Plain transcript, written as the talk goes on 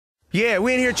Yeah,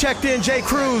 we in here checked in. J.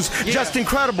 Cruz, just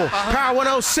incredible. Power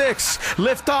 106,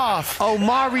 lift off.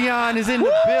 Omarion is in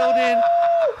the building,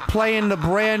 playing the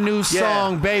brand new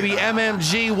song, baby.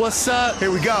 MMG, what's up? Here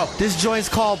we go. This joint's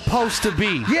called Post to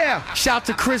Be. Yeah. Shout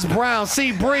to Chris Brown,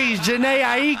 C Breeze, Jhene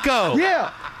Aiko.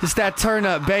 Yeah. It's that turn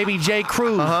up, baby. J.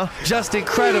 Cruz, just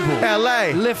incredible.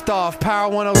 LA. Lift off, Power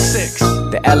 106.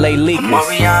 The LA Leakers.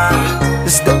 Omarion.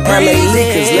 This is the LA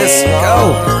Leakers. Let's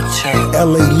go.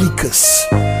 LA Leakers.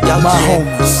 My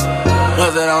homies.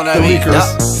 The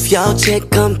Leakers. If your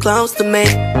chick come close to me,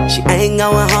 she ain't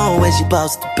going home when she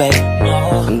supposed to pay.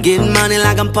 I'm getting money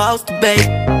like I'm supposed to pay.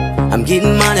 I'm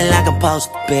getting money like I'm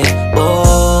supposed to pay.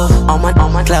 Oh, all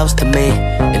my close to me,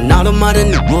 and all the mother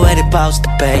niggas where they supposed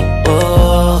to pay.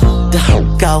 Oh, the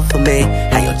hoe go for me.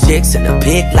 How your chicks in the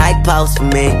pic like post for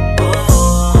me.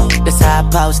 Oh, that's how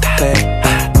I supposed to pay.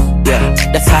 Yeah,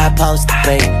 that's how I supposed to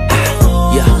pay.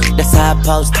 Yeah, that's how I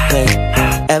supposed to pay.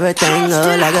 Everything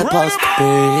look like it's supposed to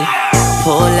be.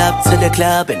 Pull up to the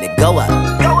club and it go up.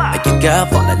 Make your girl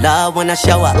fall in love when I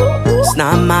show up. It's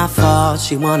not my fault,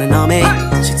 she wanna know me.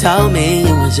 She told me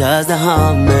you was just a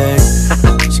hummer.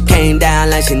 She came down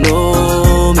like she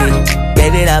knew me.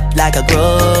 Gave it up like a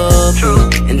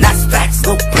groupie. And that's facts,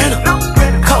 no printer.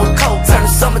 Cold, turn the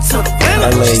summer to the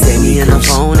winter. She saved me in her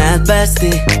phone as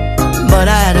bestie, but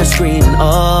I had her screaming,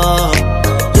 oh.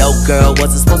 Yo, girl,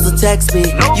 wasn't supposed to text me.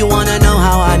 You wanna know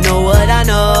how I know what I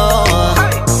know?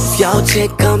 If your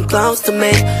chick come close to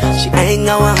me, she ain't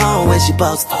going home when she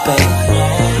supposed to pay.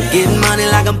 I'm getting money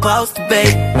like I'm supposed to pay.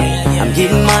 I'm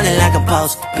getting money like I'm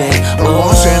supposed to pay. The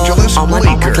Los Angeles all my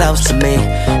close to me,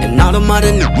 and all the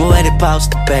mother niggas where they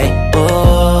supposed to pay.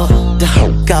 Oh, the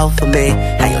hoe go for me.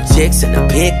 How your chicks in the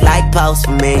pic like post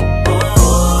for me.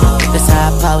 That's how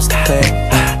I supposed to pay.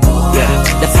 Yeah,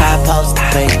 that's how I supposed to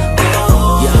pay.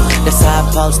 Yeah, that's how I'm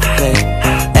supposed to pay.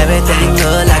 Everything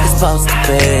look like it's supposed to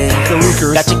pay. The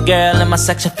Leakers. Got your girl in my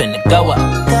section finna go up.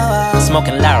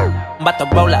 Smoking loud, I'm about to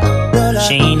roll up.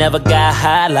 She ain't never got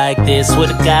high like this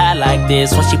with a guy like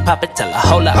this. When she pop it, tell her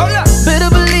hold up. Better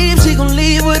believe she gon'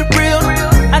 leave with a real.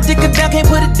 I dig her down, can't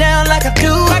put it down like I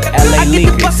do. I get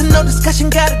the bustin', no discussion,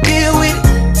 gotta deal with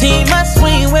it. Team my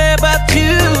swing, where about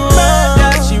you?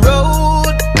 Does she roll?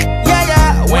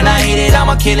 Yeah. When I hit it,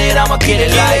 I'ma kill it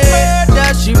like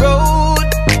does she roll?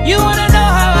 You wanna know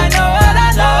how I know what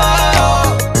I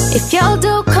know? If your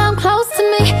dude come close to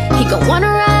me, he gon' wanna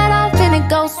ride off and it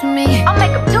goes for me. I'll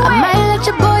make him do it. I might let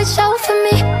your boy show for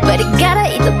me, but he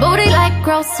gotta eat the booty like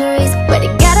groceries. But he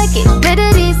gotta get rid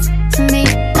of these to me.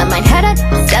 I might have that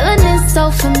selling his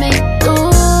soul for me.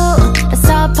 Ooh, that's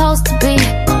how it's supposed to be.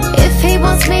 If he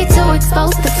wants me to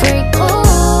expose the freak, ooh,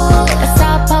 that's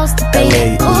how it's supposed to be.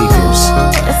 Ooh,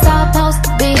 that's how it's supposed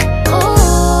to be.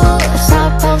 Ooh, that's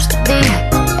how it's supposed to be.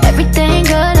 Everything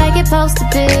good like it's supposed to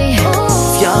be.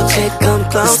 If your chick come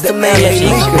close to me, she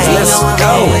ain't going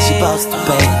home when she supposed to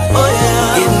pay.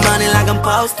 Getting money like I'm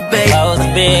supposed to pay. I'm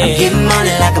getting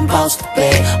money like I'm supposed to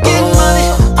pay. Getting money,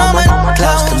 all my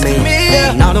close to me,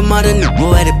 and all the mother niggas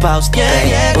where they supposed to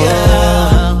pay.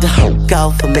 Oh, the hoe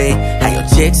go for me. How your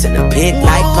chicks in the pic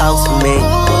like post for me.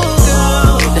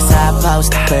 That's how I'm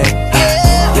supposed to pay.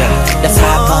 Yeah, that's how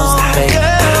I'm supposed to pay.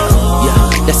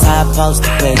 Yeah, that's how I'm supposed to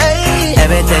pay.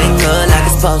 Everything good like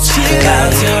it's supposed to be.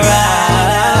 About to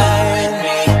ride with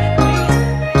me,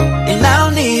 and I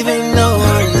don't even know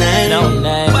her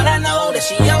name, but I know that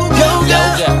she your girl.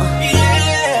 Yeah.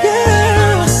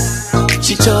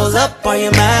 She chose up, are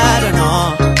you mad or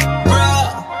no?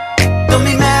 Don't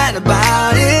be mad about